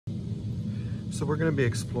So we're going to be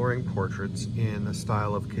exploring portraits in the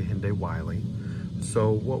style of Kihende Wiley.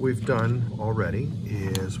 So what we've done already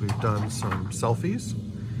is we've done some selfies.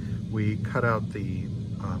 We cut out the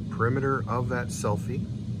perimeter of that selfie.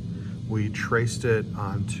 We traced it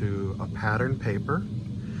onto a pattern paper.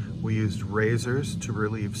 We used razors to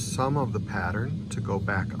relieve some of the pattern to go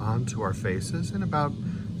back onto our faces in about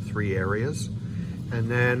 3 areas. And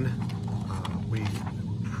then we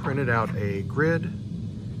printed out a grid,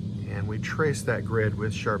 and we traced that grid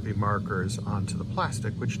with Sharpie markers onto the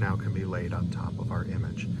plastic, which now can be laid on top of our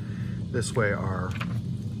image. This way our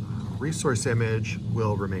resource image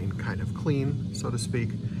will remain kind of clean, so to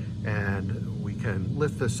speak, and we can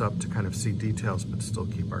lift this up to kind of see details but still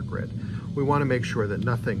keep our grid. We want to make sure that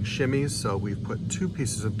nothing shimmies, so we've put 2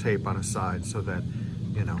 pieces of tape on a side so that,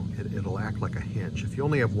 you know, it'll act like a hinge. If you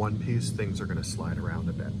only have 1 piece, things are going to slide around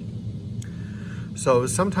a bit. So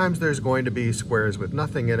sometimes there's going to be squares with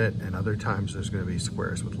nothing in it, and other times there's going to be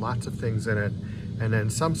squares with lots of things in it. And then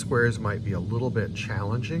some squares might be a little bit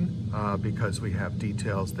challenging because we have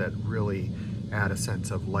details that really add a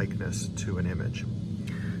sense of likeness to an image.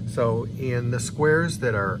 So in the squares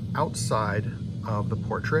that are outside of the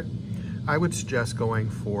portrait, I would suggest going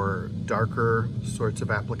for darker sorts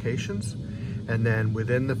of applications. And then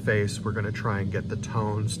within the face, we're going to try and get the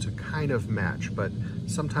tones to kind of match, but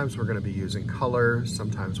sometimes we're going to be using color,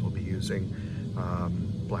 sometimes we'll be using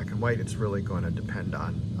black and white. It's really going to depend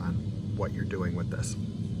on what you're doing with this.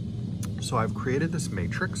 So I've created this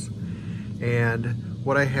matrix, and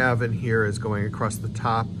what I have in here is going across the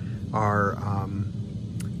top are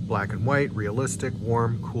black and white, realistic,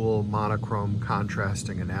 warm, cool, monochrome,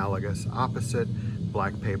 contrasting, analogous, opposite,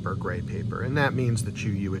 black paper, gray paper. And that means that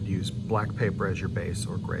you would use black paper as your base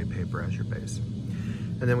or gray paper as your base.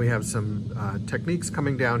 And then we have some techniques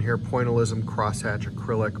coming down here: pointillism, crosshatch,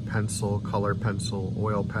 acrylic, pencil, color pencil,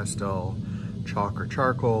 oil pastel, chalk or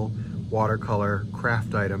charcoal, watercolor,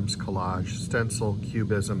 craft items, collage, stencil,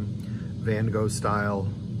 cubism, Van Gogh style,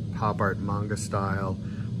 pop art, manga style,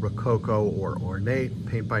 rococo or ornate,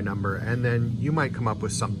 paint by number, and then you might come up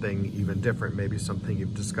with something even different, maybe something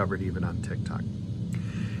you've discovered even on TikTok.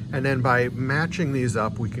 And then by matching these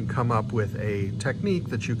up, we can come up with a technique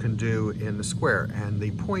that you can do in the square. And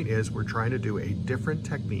the point is, we're trying to do a different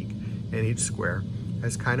technique in each square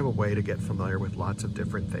as kind of a way to get familiar with lots of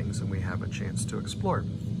different things, and we have a chance to explore.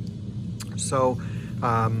 So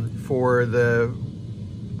for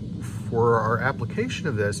our application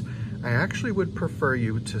of this, I actually would prefer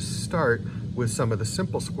you to start with some of the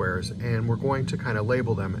simple squares, and we're going to kind of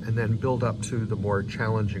label them and then build up to the more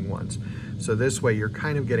challenging ones. So this way you're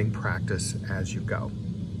kind of getting practice as you go.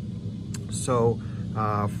 So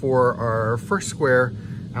for our first square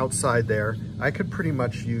outside there, I could pretty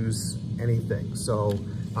much use anything. So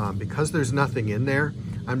because there's nothing in there,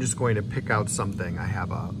 I'm just going to pick out something. I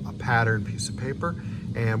have a pattern piece of paper,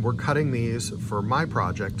 and we're cutting these for my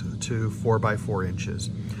project to 4 by 4 inches.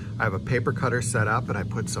 I have a paper cutter set up, and I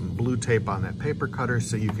put some blue tape on that paper cutter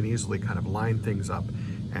so you can easily kind of line things up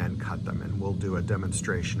and cut them. And we'll do a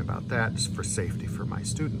demonstration about that just for safety for my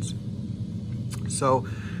students. So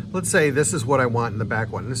let's say this is what I want in the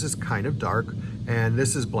back one. This is kind of dark, and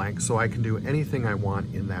this is blank, so I can do anything I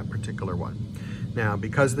want in that particular one. Now,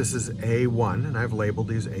 because this is A1, and I've labeled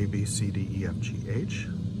these A, B, C, D, E, F, G, H,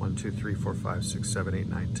 1, 2, 3, 4, 5, 6, 7, 8,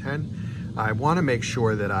 9, 10, I want to make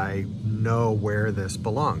sure that I know where this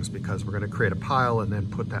belongs, because we're going to create a pile and then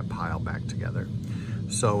put that pile back together.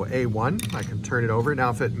 So A1, I can turn it over. Now,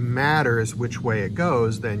 if it matters which way it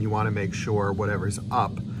goes, then you want to make sure whatever's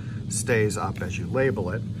up stays up as you label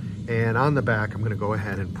it. And on the back, I'm going to go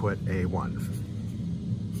ahead and put A1.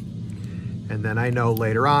 And then I know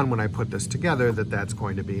later on when I put this together that that's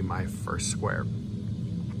going to be my first square.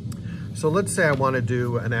 So let's say I want to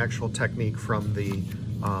do an actual technique from the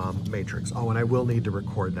matrix. Oh, and I will need to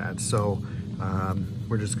record that. So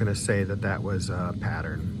we're just going to say that that was a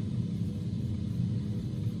pattern.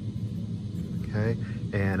 Okay,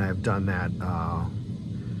 and I've done that,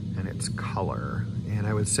 and it's color. And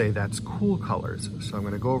I would say that's cool colors. So I'm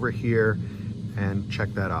going to go over here and check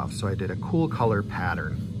that off. So I did a cool color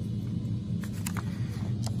pattern.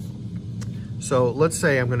 So let's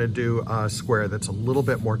say I'm going to do a square that's a little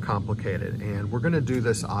bit more complicated, and we're going to do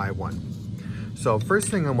this eye one. So first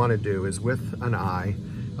thing I want to do is with an eye,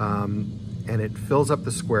 and it fills up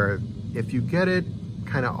the square. If you get it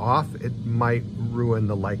kind of off, it might ruin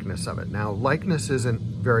the likeness of it. Now, likeness isn't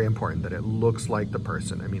very important, that it looks like the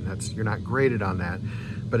person. I mean, you're not graded on that,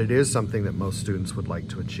 but it is something that most students would like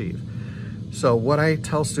to achieve. So what I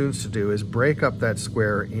tell students to do is break up that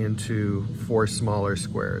square into 4 smaller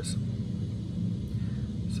squares.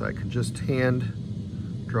 So I can just hand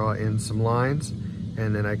draw in some lines,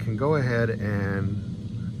 and then I can go ahead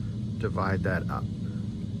and divide that up.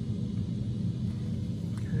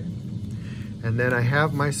 Okay. And then I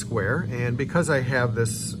have my square, and because I have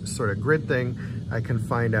this sort of grid thing, I can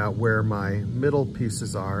find out where my middle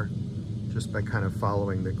pieces are just by kind of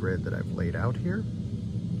following the grid that I've laid out here.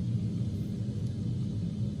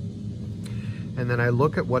 And then I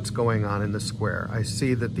look at what's going on in the square. I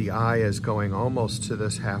see that the eye is going almost to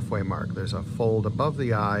this halfway mark. There's a fold above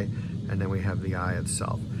the eye, and then we have the eye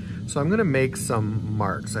itself. So I'm gonna make some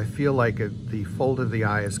marks. I feel like the fold of the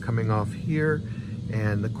eye is coming off here,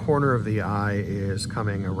 and the corner of the eye is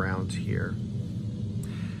coming around here.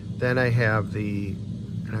 Then I have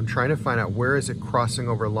and I'm trying to find out where is it crossing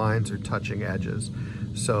over lines or touching edges.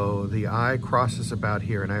 So the eye crosses about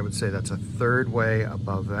here, and I would say that's a third way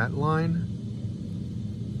above that line.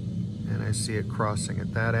 And I see it crossing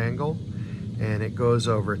at that angle, and it goes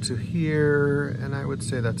over to here, and I would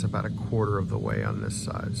say that's about a quarter of the way on this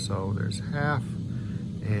side. So there's half,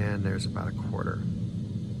 and there's about a quarter.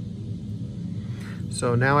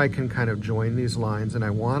 So now I can kind of join these lines, and I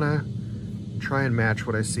wanna try and match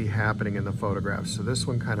what I see happening in the photograph. So this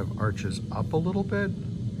one kind of arches up a little bit,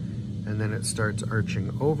 and then it starts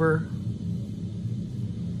arching over.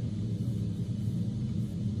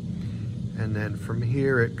 And then from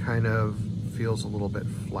here, it kind of feels a little bit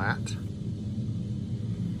flat.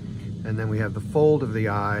 And then we have the fold of the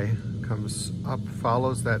eye, comes up,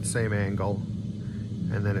 follows that same angle,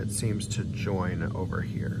 and then it seems to join over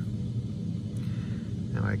here.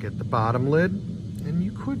 Now I get the bottom lid, and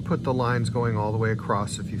you could put the lines going all the way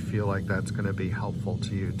across if you feel like that's gonna be helpful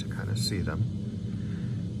to you to kind of see them.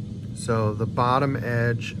 So the bottom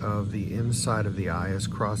edge of the inside of the eye is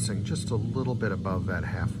crossing just a little bit above that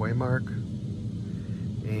halfway mark.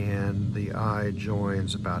 And the eye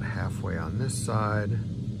joins about halfway on this side.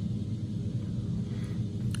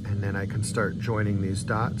 And then I can start joining these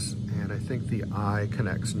dots, and I think the eye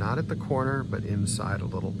connects not at the corner, but inside a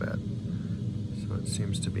little bit. So it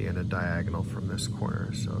seems to be in a diagonal from this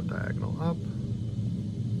corner. So diagonal up.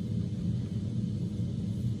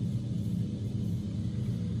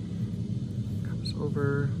 Comes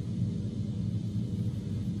over.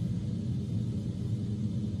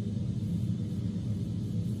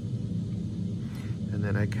 And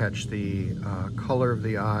then I catch the color of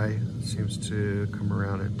the eye. It seems to come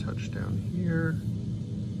around and touch down here.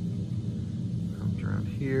 Comes around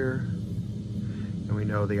here. And we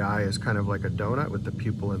know the eye is kind of like a donut with the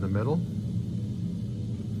pupil in the middle.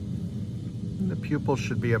 And the pupil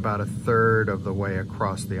should be about a third of the way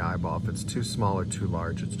across the eyeball. If it's too small or too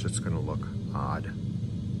large, it's just gonna look odd.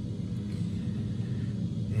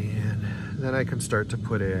 And then I can start to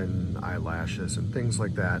put in eyelashes and things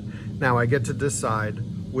like that. Now I get to decide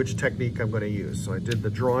which technique I'm going to use. So I did the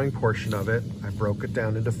drawing portion of it. I broke it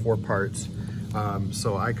down into 4 parts.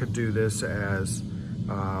 So I could do this as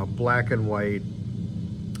black and white,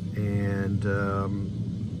 and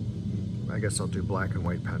I guess I'll do black and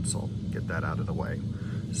white pencil, get that out of the way.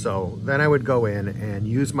 So then I would go in and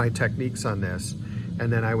use my techniques on this,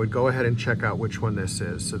 and then I would go ahead and check out which one this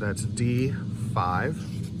is. So that's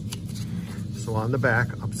D5. So on the back,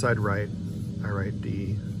 upside right, I write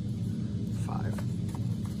D5.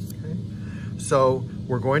 Okay. So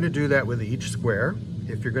we're going to do that with each square.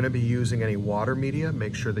 If you're going to be using any water media,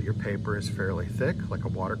 make sure that your paper is fairly thick, like a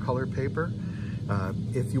watercolor paper.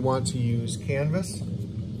 If you want to use canvas,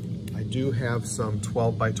 I do have some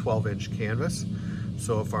 12 by 12 inch canvas.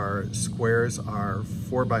 So if our squares are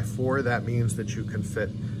 4 by 4, that means that you can fit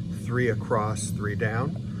 3 across, 3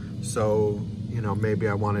 down. So, you know, maybe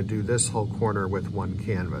I want to do this whole corner with 1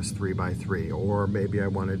 canvas, 3 by 3, or maybe I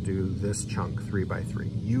want to do this chunk 3 by 3.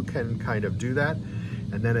 You can kind of do that.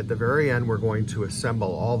 And then at the very end, we're going to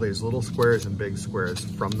assemble all these little squares and big squares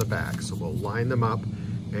from the back. So we'll line them up,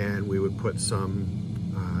 and we would put some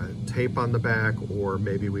tape on the back, or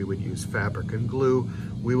maybe we would use fabric and glue.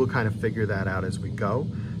 We will kind of figure that out as we go.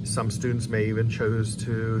 Some students may even choose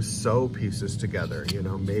to sew pieces together. You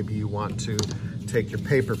know, maybe you want to take your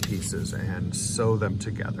paper pieces and sew them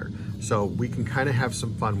together. So we can kind of have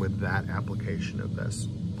some fun with that application of this.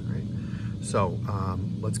 Right? So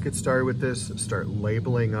let's get started with this. Start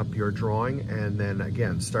labeling up your drawing, and then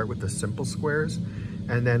again, start with the simple squares,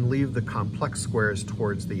 and then leave the complex squares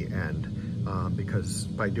towards the end. Because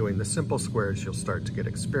by doing the simple squares, you'll start to get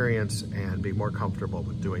experience and be more comfortable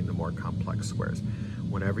with doing the more complex squares.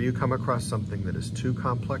 Whenever you come across something that is too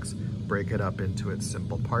complex, break it up into its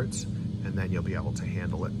simple parts, and then you'll be able to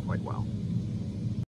handle it quite well.